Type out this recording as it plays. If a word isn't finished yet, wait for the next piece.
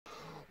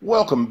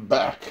Welcome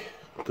back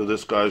to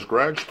this guy's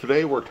garage.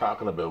 Today we're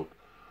talking about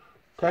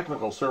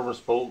Technical Service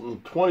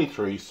Bulletin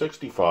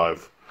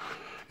 2365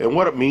 and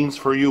what it means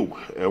for you.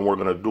 And we're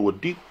going to do a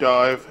deep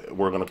dive.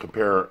 We're going to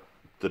compare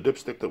the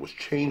dipstick that was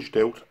changed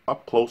out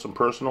up close and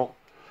personal.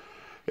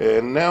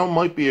 And now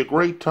might be a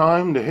great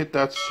time to hit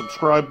that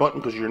subscribe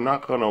button because you're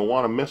not going to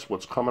want to miss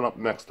what's coming up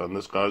next on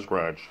this guy's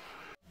garage.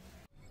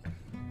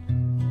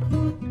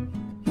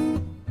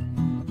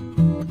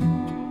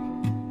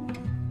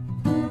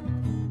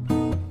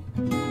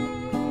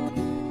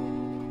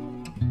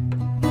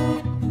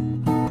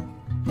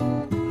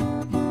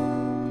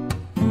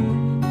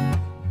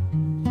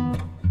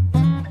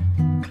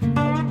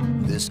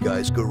 This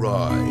guy's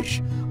garage.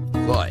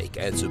 Like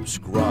and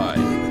subscribe.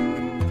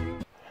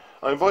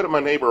 I invited my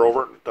neighbor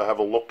over to have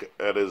a look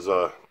at his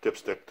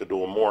dipstick to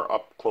do a more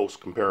up-close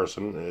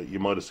comparison. You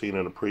might have seen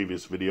in a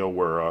previous video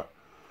where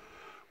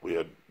we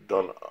had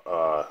done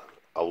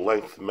a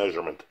length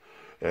measurement,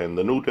 and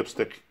the new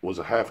dipstick was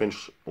a ½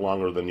 inch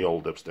longer than the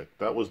old dipstick.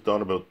 That was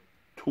done about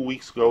 2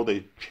 weeks ago.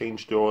 They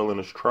changed the oil in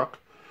his truck.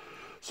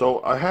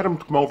 So I had him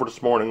come over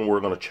this morning and we're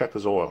going to check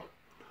his oil.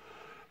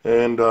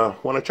 And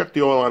when I checked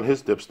the oil on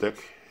his dipstick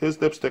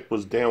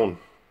was down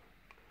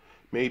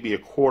maybe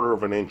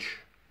 1/4 inch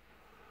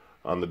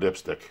on the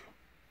dipstick.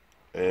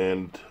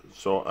 And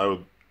so I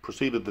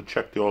proceeded to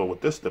check the oil with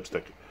this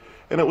dipstick,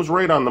 and it was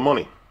right on the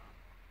money.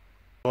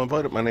 So I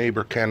invited my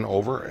neighbor Ken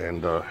over,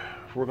 and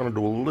we're going to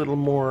do a little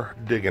more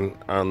digging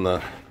on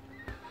the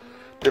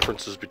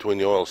differences between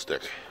the oil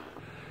stick.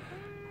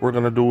 We're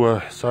going to do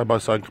a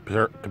side-by-side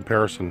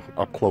comparison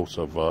up close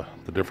of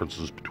the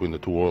differences between the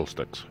two oil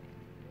sticks.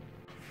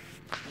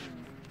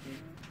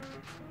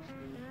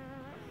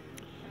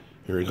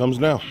 Here he comes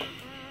now.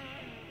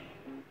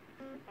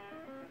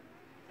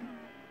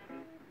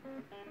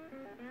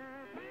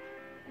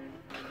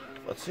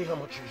 Let's see how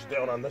much is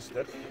down on this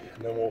stick,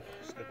 and then we'll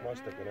stick my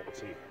stick in it and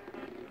see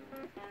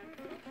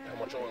how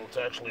much oil it's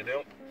actually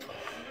down.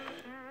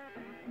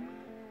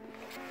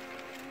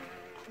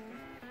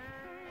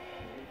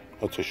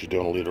 I'd say she's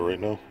down 1 liter right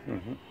now.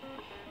 And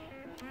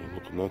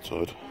look on that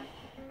side.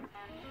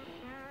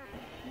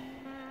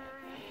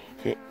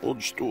 Okay, we'll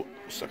just do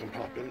a second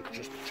pop in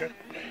just to check.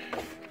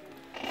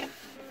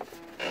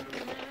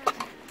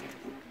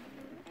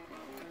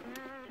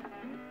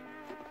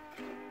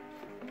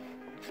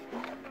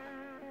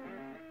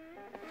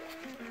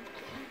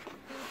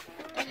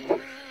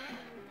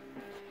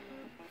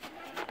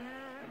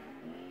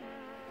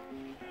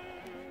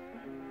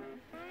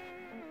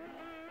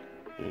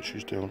 Yeah,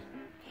 she's down.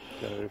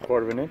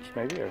 1/4 inch,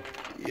 maybe? Or?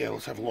 Yeah,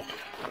 let's have a look.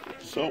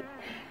 So,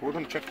 we're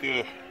going to check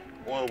the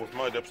oil with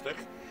my dipstick.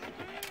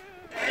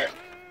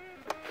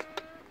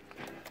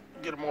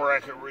 Get a more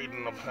accurate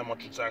reading of how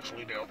much it's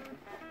actually down.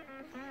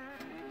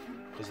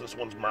 Because this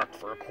one's marked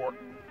for 1/4.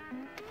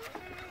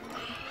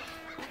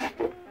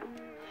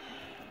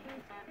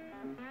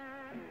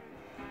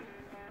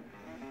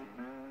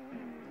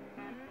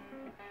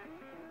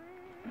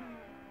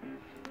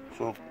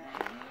 So,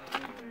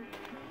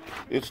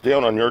 it's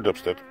down on your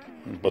dipstick,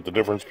 but the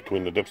difference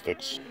between the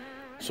dipsticks.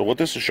 So what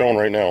this is showing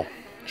right now,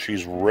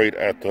 she's right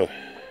at the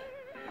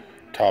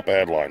top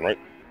add line, right?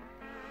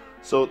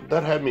 So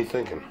that had me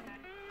thinking,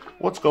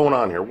 what's going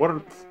on here?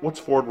 What's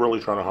Ford really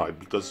trying to hide?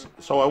 Because,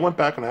 so I went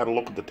back and had a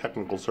look at the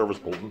Technical Service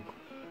Bulletin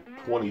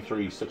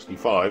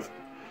 2365,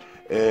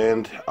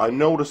 and I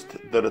noticed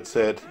that it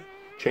said,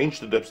 change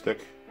the dipstick,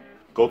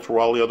 go through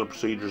all the other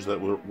procedures that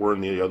were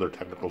in the other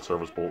Technical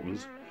Service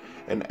Bulletins,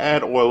 and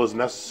add oil as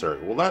necessary.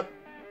 Well, that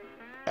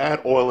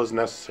add oil as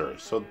necessary.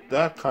 So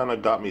that kind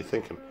of got me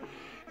thinking,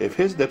 if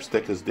his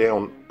dipstick is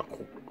down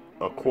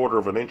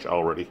 1/4 inch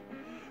already,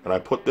 and I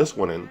put this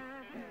one in,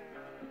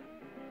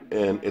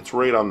 and it's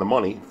right on the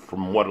money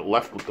from what it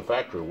left with the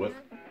factory with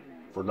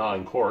for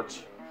 9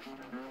 quarts.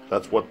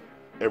 That's what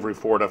every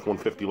Ford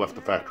F-150 left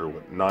the factory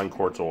with, 9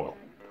 quarts oil.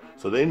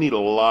 So they need a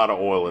lot of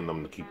oil in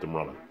them to keep them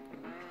running.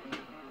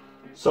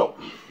 So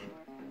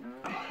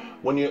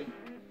when you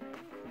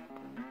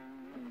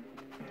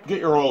get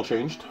your oil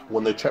changed,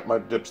 when they check my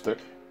dipstick,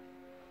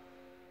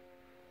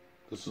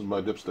 this is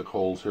my dipstick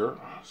holes here.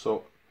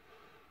 So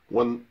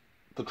when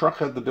the truck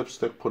had the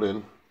dipstick put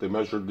in, they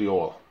measured the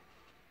oil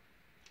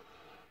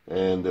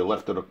and they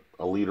left it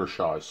a liter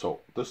shy.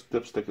 So this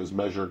dipstick is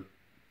measured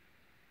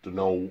to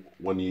know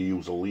when you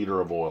use 1 liter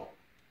of oil.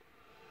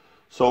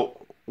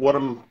 So what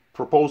I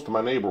proposed to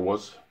my neighbor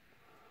was,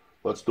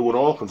 let's do an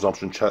oil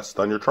consumption test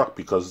on your truck,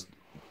 because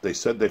they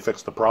said they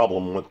fixed the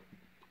problem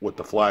with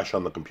the flash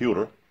on the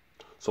computer.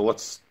 So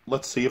let's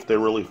see if they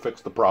really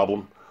fixed the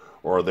problem,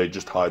 or are they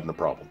just hiding the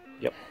problem.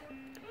 Yep.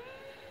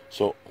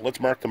 So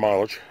let's mark the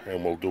mileage,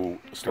 and we'll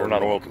start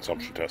an oil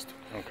consumption test.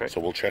 Okay. So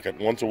we'll check it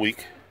once a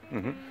week,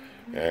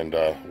 and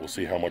we'll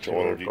see how much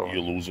oil you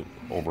lose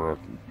over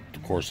the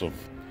course of.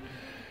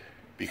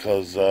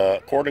 Because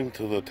according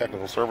to the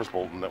Technical Service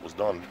Bulletin that was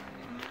done,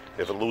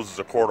 if it loses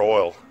 1/4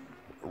 oil,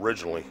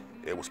 originally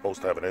it was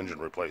supposed to have an engine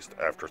replaced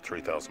after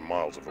 3,000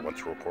 miles if it went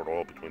through 1/4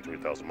 oil between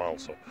 3,000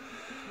 miles. So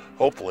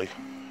hopefully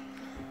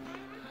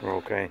We're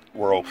okay.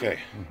 we're okay.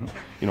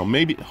 You know,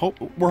 maybe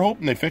we're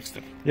hoping they fixed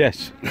it.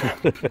 Yes.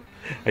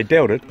 I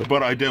doubt it,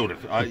 But I doubt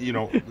it. You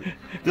know,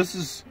 this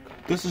is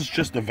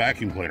just a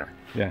vacuum cleaner.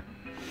 yeah.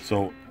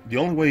 So the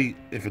only way,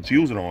 if it's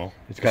using oil,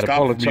 It's to gotta stop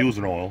pull it it from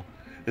using oil,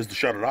 is to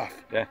shut it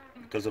off. Yeah.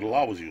 Because it'll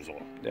always use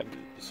oil. Yeah.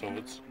 So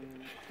it's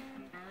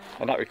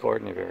I'm not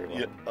recording you very well.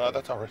 yeah,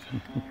 that's all right.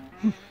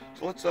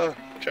 So let's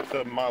check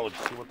the mileage,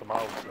 see what the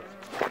mileage is.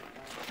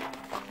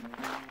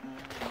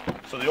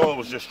 So the oil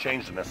was just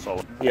changed in this,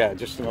 so Yeah,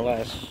 just in the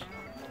last.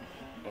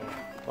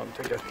 I'll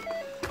take it.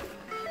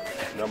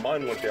 now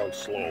mine went down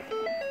slow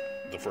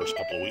the first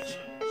couple of weeks.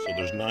 So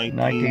there's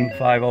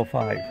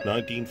 19505.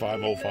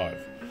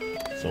 19505.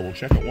 So we'll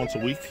check it once a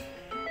week.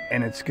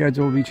 And its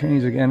schedule will be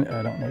changed again.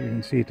 I don't know if you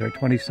can see it there.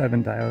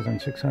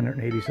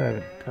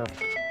 27,687.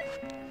 Perfect.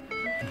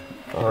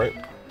 All right.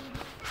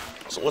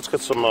 So let's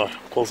get some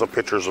close-up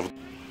pictures of.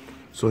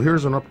 So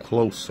here's an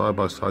up-close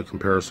side-by-side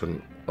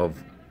comparison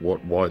of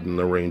what widen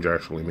the range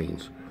actually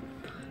means.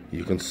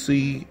 You can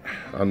see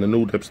on the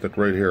new dipstick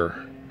right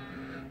here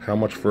how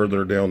much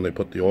further down they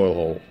put the oil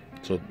hole.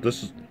 So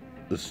this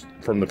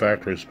from the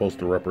factory is supposed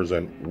to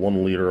represent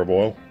 1 liter of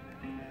oil.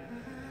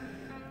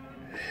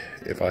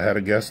 If I had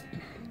to guess,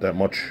 that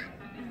much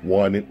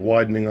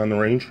widening on the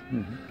range,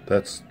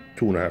 that's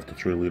 2.5 to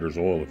 3 liters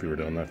of oil if you were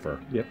down that far.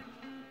 Yep.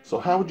 So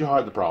how would you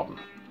hide the problem?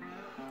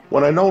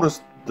 When I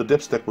noticed the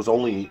dipstick was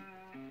only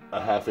a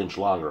 ½ inch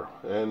longer,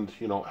 and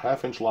you know,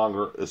 ½ inch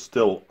longer is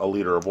still a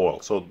liter of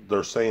oil. So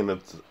they're saying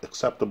it's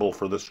acceptable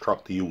for this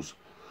truck to use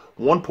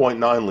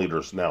 1.9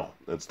 liters now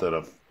instead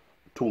of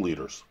 2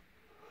 liters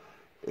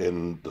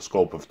in the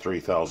scope of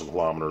 3,000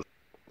 kilometers,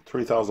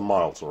 3,000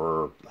 miles,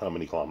 or how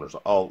many kilometers?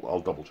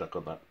 I'll double check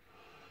on that.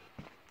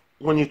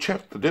 When you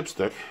check the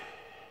dipstick,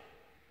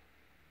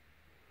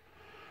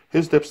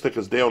 his dipstick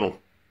is down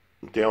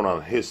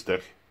on his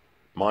stick.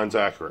 Mine's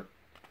accurate.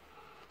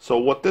 So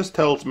what this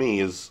tells me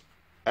is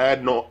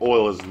add no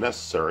oil as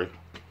necessary.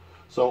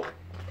 So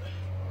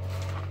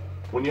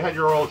when you had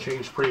your oil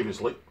changed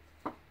previously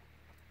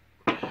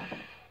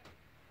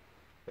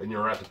and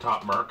you're at the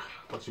top mark,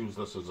 let's use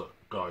this as a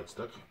guide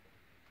stick.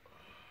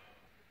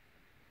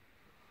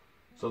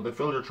 So they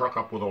fill your truck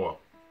up with oil.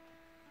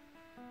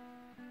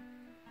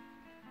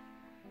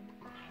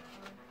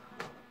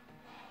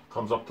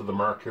 Comes up to the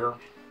mark here.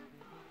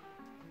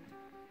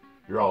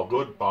 You're all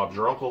good. Bob's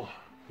your uncle.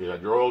 You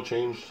had your oil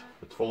changed.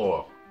 It's full of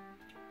oil.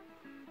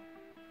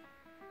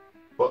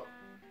 But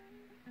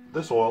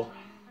this oil,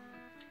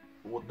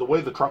 the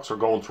way the trucks are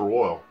going through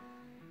oil,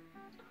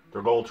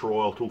 they're going through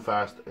oil too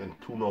fast and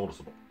too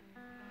noticeable.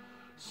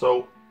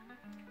 So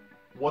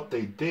what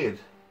they did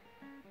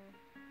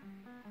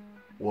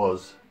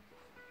was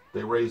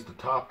they raised the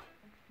top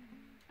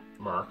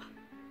mark,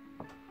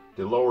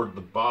 they lowered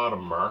the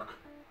bottom mark,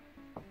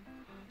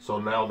 so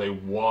now they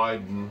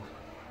widened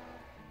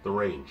the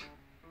range.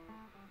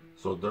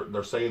 So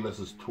they're saying this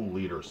is 2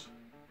 liters.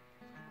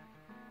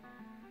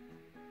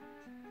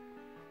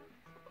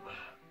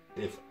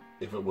 If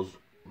it was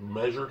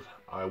measured,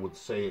 I would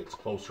say it's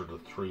closer to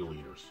 3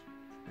 liters.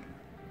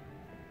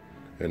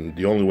 And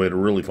the only way to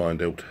really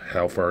find out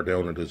how far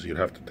down it is, you'd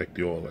have to take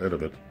the oil out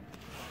of it,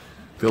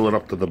 fill it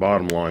up to the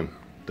bottom line,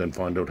 then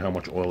find out how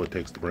much oil it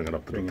takes to bring it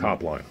up to the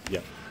top line.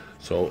 Yeah.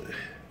 So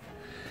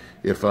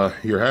if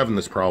you're having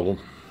this problem,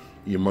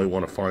 you might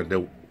want to find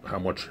out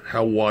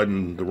how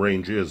widened the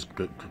range is,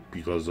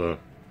 because you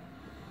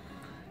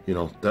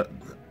know, that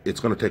it's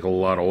going to take a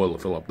lot of oil to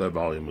fill up that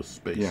volume of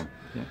space. Yeah.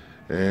 Yeah.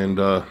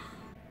 And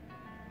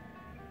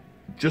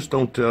just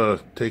don't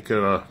take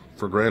it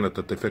for granted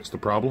that they fixed the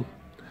problem.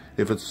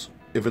 If it's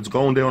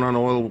going down on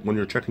oil when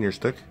you're checking your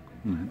stick,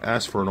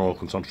 ask for an oil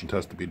consumption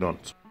test to be done.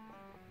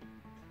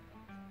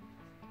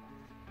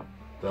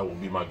 That will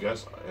be my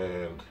guess,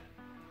 and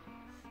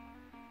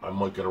I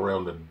might get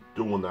around to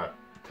doing that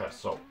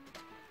test. So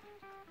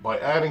by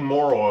adding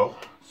more oil,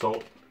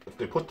 so if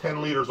they put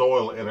 10 liters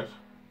oil in it,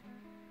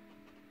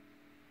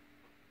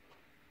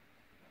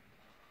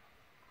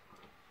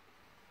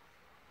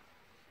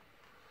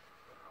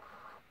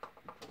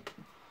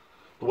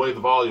 the way the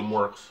volume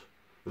works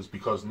is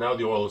because now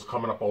the oil is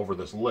coming up over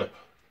this lip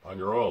on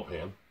your oil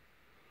pan.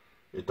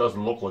 It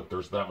doesn't look like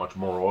there's that much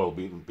more oil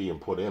being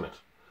put in it,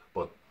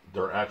 but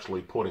they're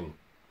actually putting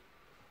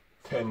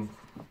 10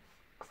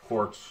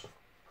 quarts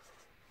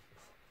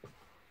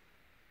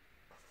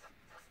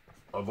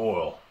of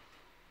oil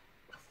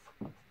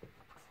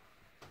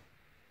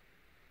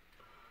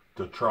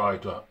to try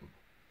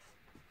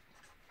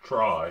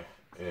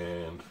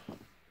and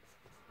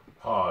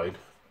hide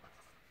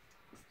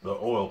the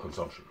oil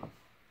consumption.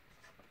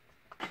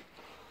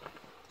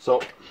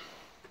 So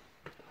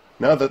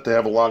now that they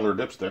have a longer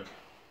dipstick,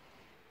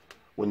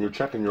 when you're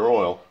checking your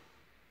oil,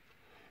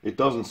 it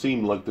doesn't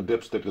seem like the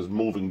dipstick is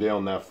moving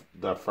down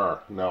that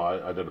far. Now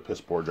I did a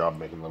piss poor job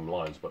making them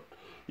lines, but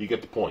you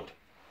get the point.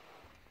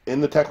 In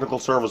the technical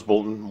service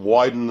bulletin,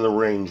 widen the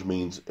range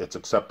means it's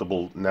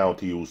acceptable now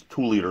to use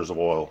 2 liters of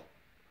oil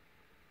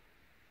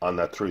on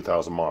that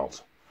 3,000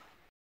 miles.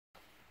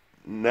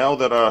 Now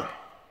that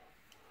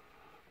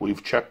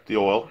we've checked the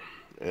oil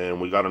and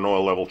we got an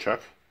oil level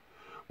check.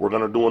 We're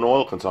going to do an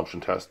oil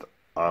consumption test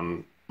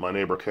on my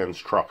neighbor Ken's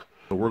truck.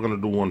 So we're going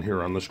to do one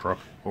here on this truck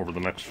over the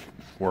next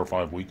 4 or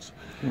 5 weeks.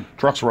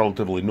 Truck's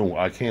relatively new.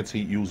 I can't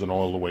see it using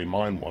oil the way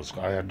mine was.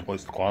 I had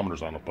twice the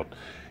kilometers on it, but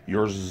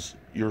yours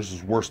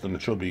is worse than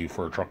it should be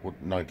for a truck with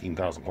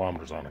 19,000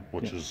 kilometers on it,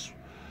 which is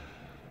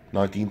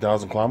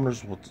 19,000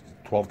 kilometers with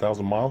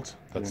 12,000 miles.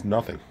 That's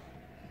nothing.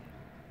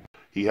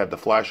 He had the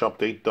flash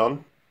update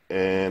done,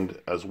 and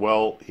as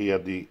well he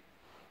had the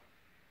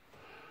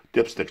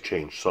dipstick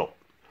changed. So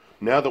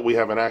now that we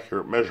have an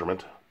accurate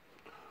measurement,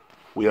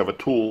 we have a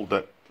tool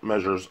that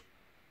measures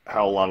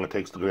how long it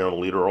takes to go down a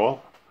liter of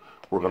oil.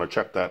 We're going to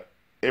check that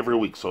every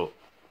week. So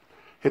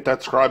hit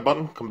that subscribe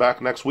button, come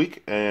back next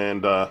week,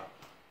 and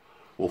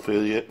we'll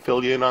fill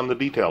you in on the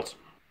details.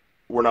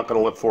 We're not going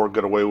to let Ford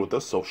get away with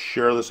this, so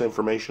share this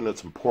information.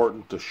 It's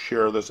important to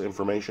share this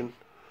information.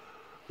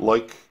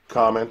 Like,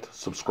 comment,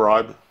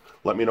 subscribe.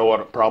 Let me know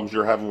what problems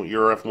you're having with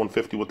your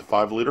F-150 with the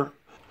 5-liter.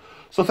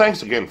 So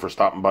thanks again for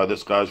stopping by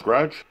this guy's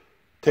garage.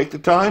 Take the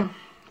time,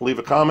 leave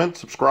a comment,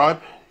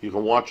 subscribe. You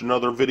can watch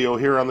another video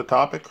here on the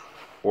topic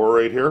or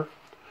right here.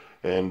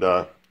 And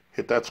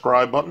hit that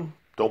subscribe button.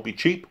 Don't be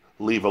cheap.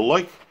 Leave a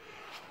like.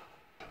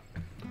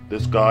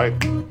 This guy